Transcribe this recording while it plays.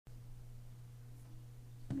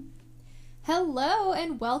Hello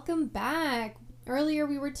and welcome back. Earlier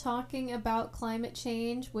we were talking about climate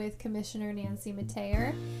change with Commissioner Nancy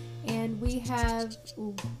Mateer, and we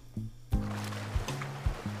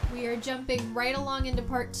are jumping right along into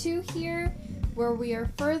part 2 here, where we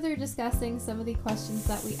are further discussing some of the questions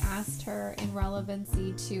that we asked her in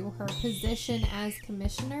relevancy to her position as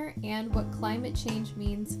commissioner and what climate change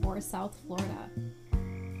means for South Florida.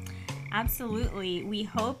 Absolutely. We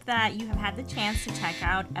hope that you have had the chance to check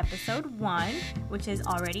out episode 1, which is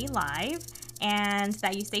already live, and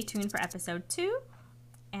that you stay tuned for episode 2,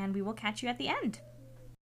 and we will catch you at the end.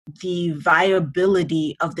 The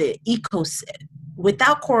viability of the ecosystem.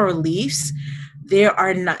 Without coral reefs,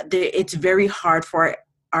 it's very hard for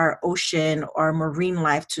our ocean or marine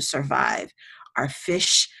life to survive. Our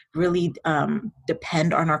fish really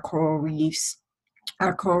depend on our coral reefs.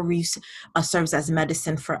 Our coral reefs serves as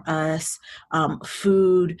medicine for us,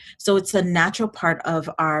 food. So it's a natural part of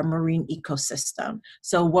our marine ecosystem.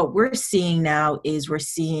 So what we're seeing now is we're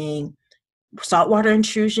seeing saltwater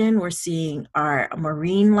intrusion, we're seeing our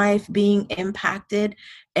marine life being impacted.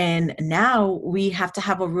 And now we have to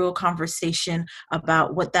have a real conversation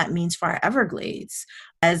about what that means for our Everglades.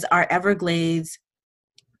 As our Everglades,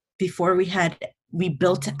 before we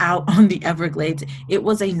built out on the Everglades, it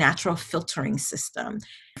was a natural filtering system.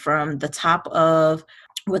 From the top of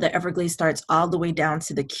where the Everglades starts all the way down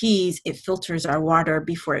to the Keys, it filters our water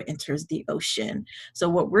before it enters the ocean. So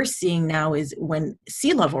what we're seeing now is when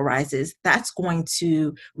sea level rises, that's going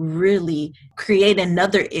to really create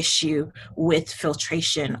another issue with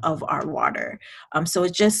filtration of our water. So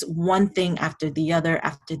it's just one thing after the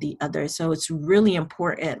other. So it's really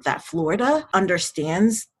important that Florida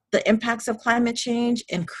understands the impacts of climate change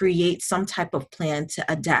and create some type of plan to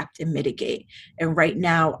adapt and mitigate. And right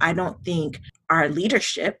now, I don't think our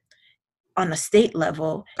leadership on a state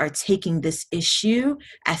level are taking this issue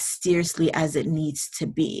as seriously as it needs to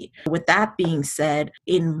be. With that being said,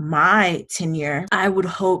 in my tenure, I would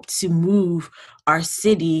hope to move our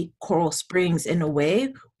city, Coral Springs, in a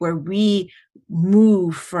way where we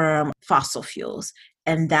move from fossil fuels,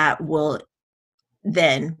 and that will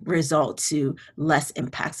then result to less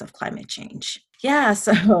impacts of climate change. Yeah,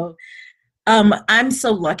 so I'm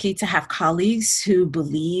so lucky to have colleagues who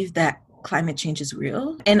believe that climate change is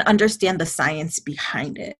real and understand the science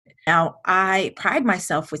behind it. Now, I pride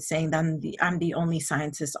myself with saying that I'm the only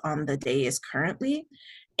scientist on the dais currently.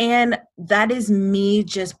 And that is me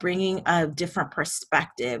just bringing a different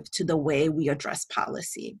perspective to the way we address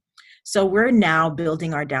policy. So we're now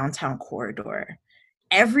building our downtown corridor.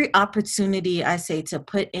 Every opportunity I say to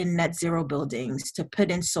put in net zero buildings, to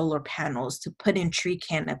put in solar panels, to put in tree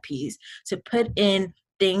canopies, to put in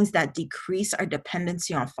things that decrease our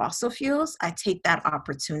dependency on fossil fuels, I take that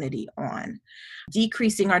opportunity on.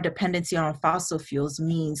 Decreasing our dependency on fossil fuels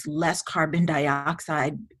means less carbon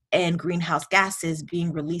dioxide and greenhouse gases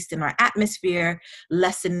being released in our atmosphere,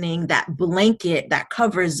 lessening that blanket that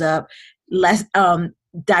covers up less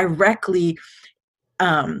directly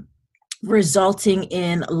resulting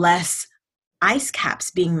in less ice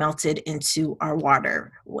caps being melted into our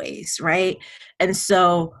waterways, right? And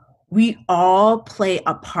so we all play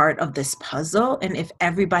a part of this puzzle. And if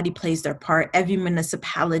everybody plays their part, every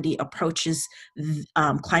municipality approaches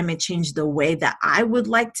climate change the way that I would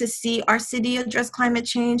like to see our city address climate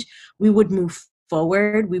change, we would move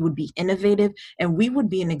forward, we would be innovative, and we would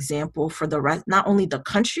be an example for the rest, not only the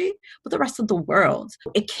country, but the rest of the world.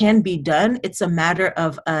 It can be done. It's a matter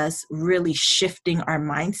of us really shifting our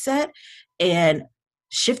mindset and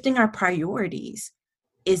shifting our priorities.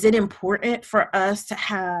 Is it important for us to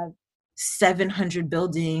have 700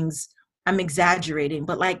 buildings? I'm exaggerating,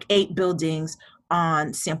 but like 8 buildings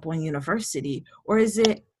on San Juan University? Or is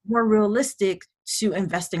it more realistic to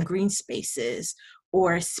invest in green spaces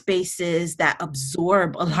or spaces that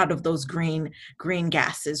absorb a lot of those green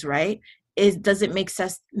gases, right? Does it make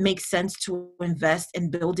sense to invest in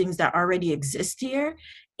buildings that already exist here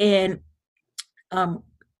and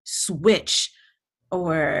switch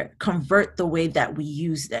or convert the way that we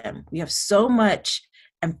use them? We have so much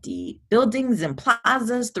empty buildings and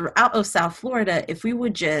plazas throughout of South Florida. If we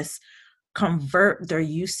would just convert their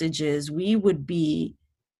usages, we would be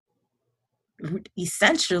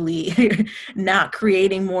essentially not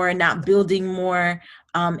creating more, not building more,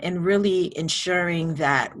 and really ensuring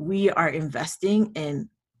that we are investing in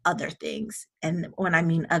other things. And when I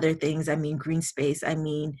mean other things, I mean green space, I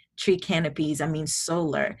mean tree canopies, I mean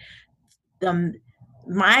solar.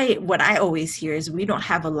 What I always hear is we don't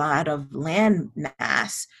have a lot of land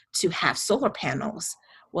mass to have solar panels.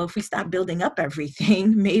 Well, if we stop building up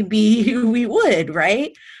everything, maybe we would,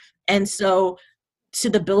 right? And so to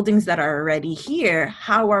the buildings that are already here,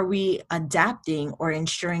 how are we adapting or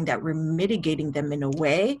ensuring that we're mitigating them in a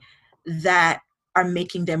way that are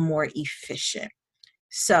making them more efficient?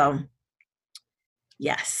 So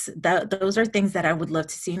yes, those are things that I would love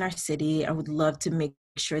to see in our city. I would love to make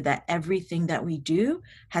sure that everything that we do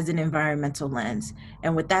has an environmental lens.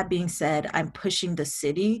 And with that being said, I'm pushing the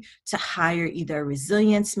city to hire either a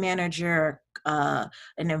resilience manager, an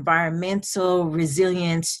environmental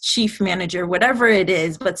resilience chief manager, whatever it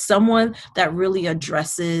is, but someone that really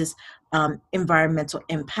addresses environmental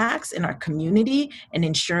impacts in our community and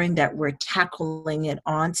ensuring that we're tackling it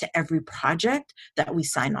on to every project that we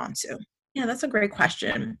sign on to. Yeah, that's a great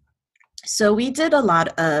question. So we did a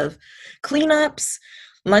lot of cleanups,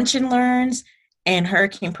 lunch and learns, and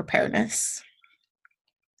hurricane preparedness.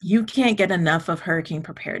 You can't get enough of hurricane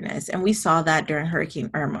preparedness. And we saw that during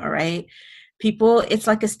Hurricane Irma, right? People, it's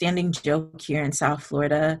like a standing joke here in South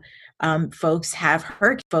Florida. Folks have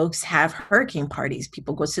hurricane parties.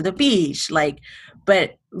 People go to the beach,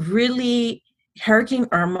 but really, Hurricane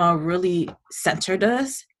Irma really centered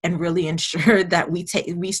us and really ensured that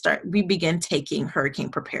we begin taking hurricane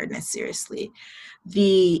preparedness seriously.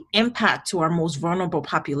 The impact to our most vulnerable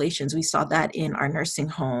populations, we saw that in our nursing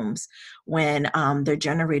homes when their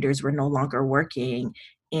generators were no longer working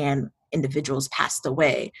and individuals passed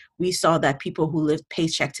away. We saw that people who lived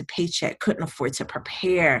paycheck to paycheck couldn't afford to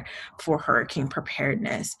prepare for hurricane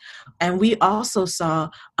preparedness. And we also saw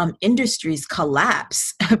industries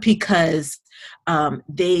collapse because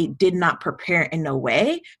they did not prepare in a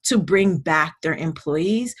way to bring back their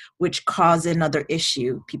employees, which caused another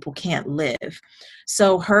issue. People can't live.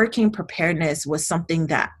 So hurricane preparedness was something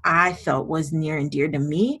that I felt was near and dear to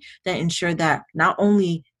me, that ensured that not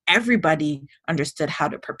only everybody understood how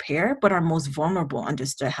to prepare, but our most vulnerable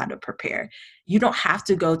understood how to prepare. You don't have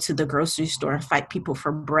to go to the grocery store and fight people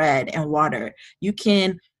for bread and water. You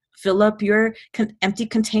can fill up your empty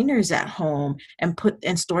containers at home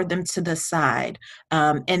and store them to the side.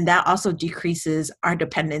 And that also decreases our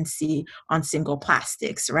dependency on single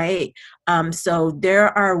plastics, right? So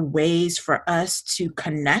there are ways for us to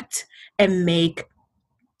connect and make.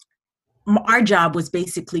 Our job was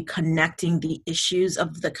basically connecting the issues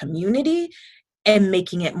of the community and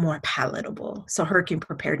making it more palatable. So hurricane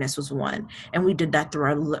preparedness was one. And we did that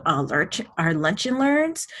through our lunch and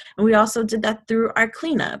learns. And we also did that through our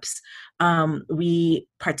cleanups.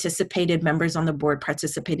 Members on the board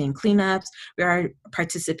participated in cleanups. We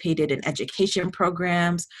participated in education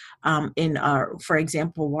programs, for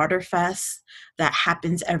example, Waterfest that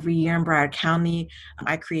happens every year in Broward County.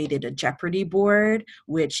 I created a Jeopardy board,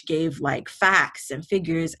 which gave facts and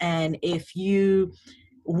figures. And if you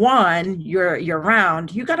won your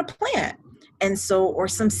round, you got a plant. And so, or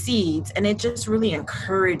some seeds. And it just really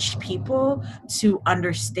encouraged people to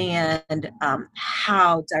understand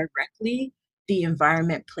how directly the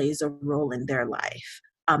environment plays a role in their life.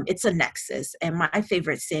 It's a nexus. And my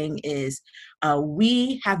favorite saying is,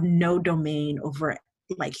 we have no domain over,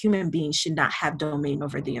 human beings should not have domain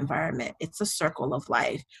over the environment. It's a circle of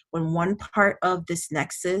life. When one part of this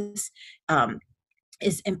nexus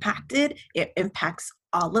is impacted, it impacts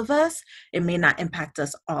all of us. It may not impact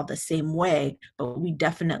us all the same way, but we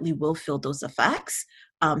definitely will feel those effects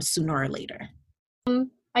sooner or later.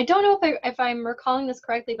 I don't know if I'm recalling this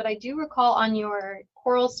correctly, but I do recall on your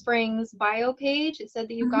Coral Springs bio page, it said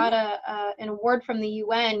that you got an award from the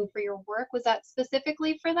UN for your work. Was that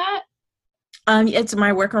specifically for that? It's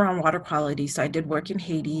my work around water quality. So I did work in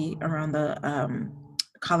Haiti around the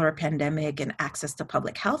cholera pandemic and access to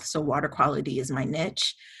public health. So water quality is my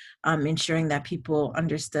niche. Ensuring that people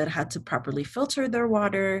understood how to properly filter their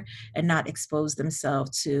water and not expose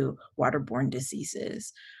themselves to waterborne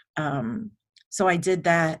diseases. So I did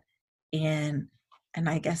that, and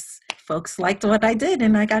I guess folks liked what I did,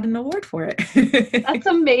 and I got an award for it. That's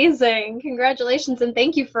amazing. Congratulations, and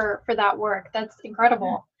thank you for that work. That's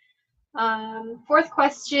incredible. Fourth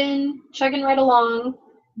question, chugging right along.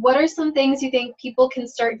 What are some things you think people can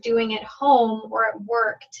start doing at home or at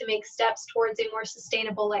work to make steps towards a more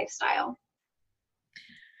sustainable lifestyle?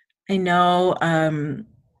 I know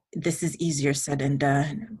this is easier said than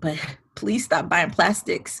done, but please stop buying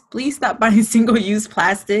plastics. Please stop buying single-use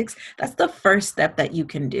plastics. That's the first step that you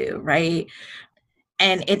can do, right?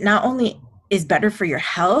 And it not only is better for your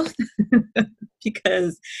health,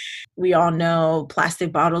 because we all know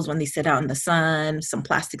plastic bottles, when they sit out in the sun, some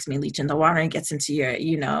plastics may leach in the water and get into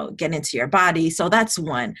your body. So that's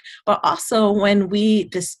one. But also when we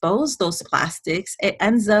dispose those plastics, it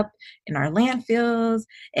ends up in our landfills,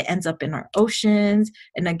 it ends up in our oceans.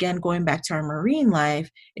 And again, going back to our marine life,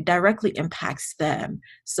 it directly impacts them.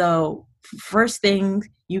 So first thing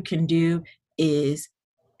you can do is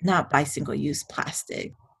not buy single-use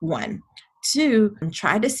plastic. 1. 2,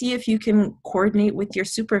 try to see if you can coordinate with your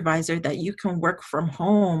supervisor that you can work from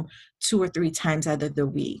home 2 or 3 times out of the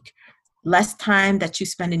week. Less time that you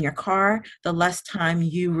spend in your car, the less time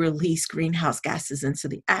you release greenhouse gases into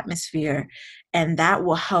the atmosphere, and that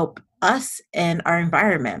will help us and our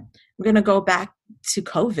environment. We're going to go back to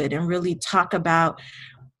COVID and really talk about,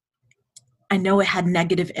 I know it had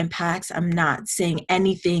negative impacts. I'm not saying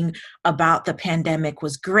anything about the pandemic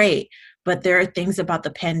was great, but there are things about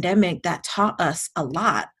the pandemic that taught us a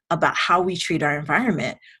lot about how we treat our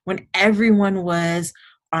environment. When everyone was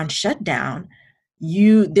on shutdown,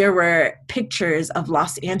 there were pictures of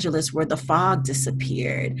Los Angeles where the fog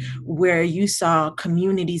disappeared, where you saw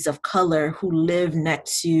communities of color who live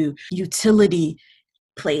next to utility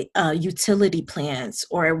plants,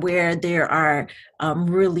 or where there are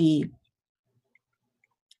really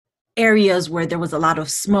areas where there was a lot of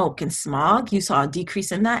smoke and smog. You saw a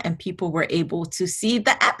decrease in that, and people were able to see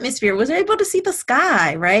the atmosphere, was able to see the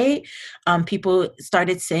sky, right? People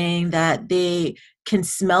started saying that they can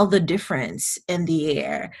smell the difference in the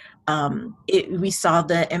air. We saw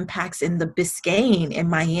the impacts in the Biscayne in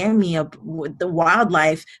Miami of the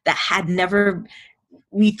wildlife that had never,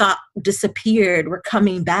 we thought disappeared, were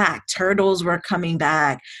coming back. Turtles were coming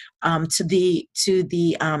back to the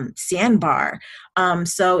sandbar.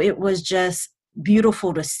 So it was just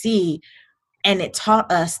beautiful to see. And it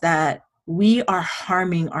taught us that we are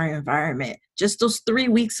harming our environment. Just those 3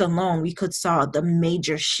 weeks alone, we could saw the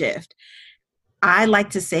major shift. I like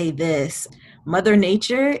to say this: Mother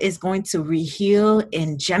Nature is going to reheal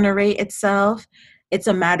and generate itself. It's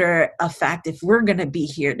a matter of fact, if we're going to be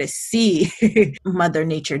here to see Mother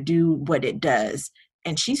Nature do what it does.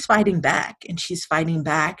 And she's fighting back, and she's fighting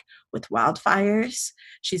back with wildfires.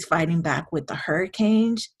 She's fighting back with the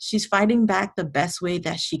hurricanes. She's fighting back the best way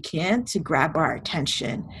that she can to grab our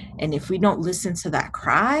attention. And if we don't listen to that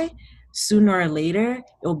cry, sooner or later,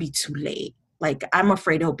 it'll be too late. Like, I'm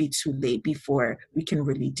afraid it'll be too late before we can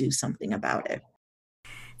really do something about it.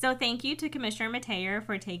 So thank you to Commissioner Mateer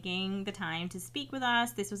for taking the time to speak with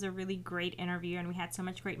us. This was a really great interview, and we had so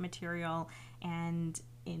much great material. And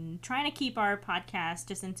in trying to keep our podcast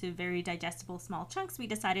just into very digestible small chunks, we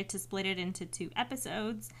decided to split it into 2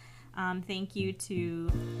 episodes. Thank you to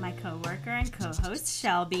my coworker and co-host,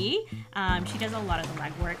 Shelby. She does a lot of the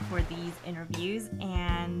legwork for these interviews.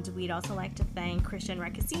 And we'd also like to thank Christian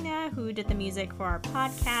Recasina, who did the music for our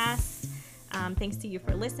podcast. Thanks to you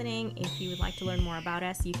for listening. If you would like to learn more about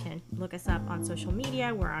us, you can look us up on social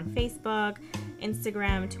media. We're on Facebook,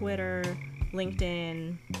 Instagram, Twitter,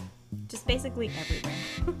 LinkedIn, just basically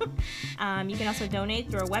everywhere. You can also donate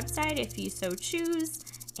through our website if you so choose,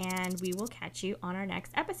 and we will catch you on our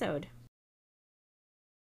next episode.